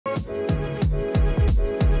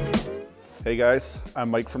Hey guys, I'm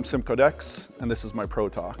Mike from Simcoedecks, and this is my Pro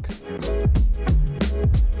Talk.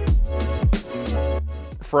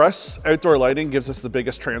 For us, outdoor lighting gives us the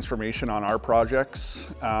biggest transformation on our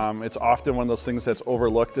projects. It's often one of those things that's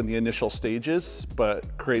overlooked in the initial stages,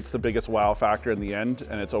 but creates the biggest wow factor in the end,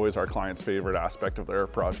 and it's always our client's favorite aspect of their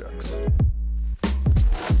projects.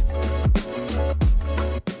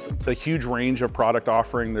 A huge range of product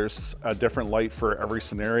offering. There's a different light for every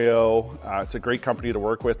scenario. It's a great company to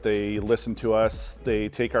work with. They listen to us, they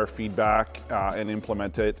take our feedback and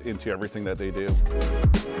implement it into everything that they do.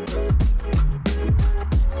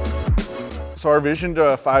 So our vision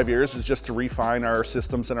to 5 years is just to refine our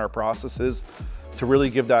systems and our processes to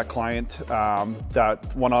really give that client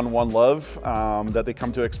that one-on-one love that they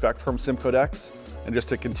come to expect from Simcoedecks, and just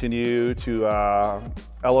to continue to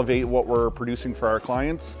elevate what we're producing for our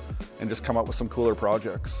clients and just come up with some cooler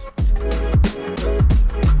projects.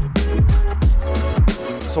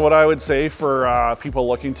 So what I would say for people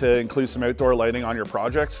looking to include some outdoor lighting on your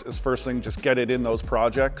projects is, first thing, just get it in those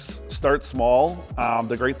projects. Start small.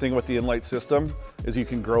 The great thing with the in-lite system is you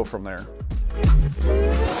can grow from there.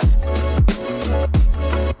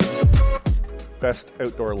 Best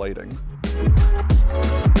outdoor lighting.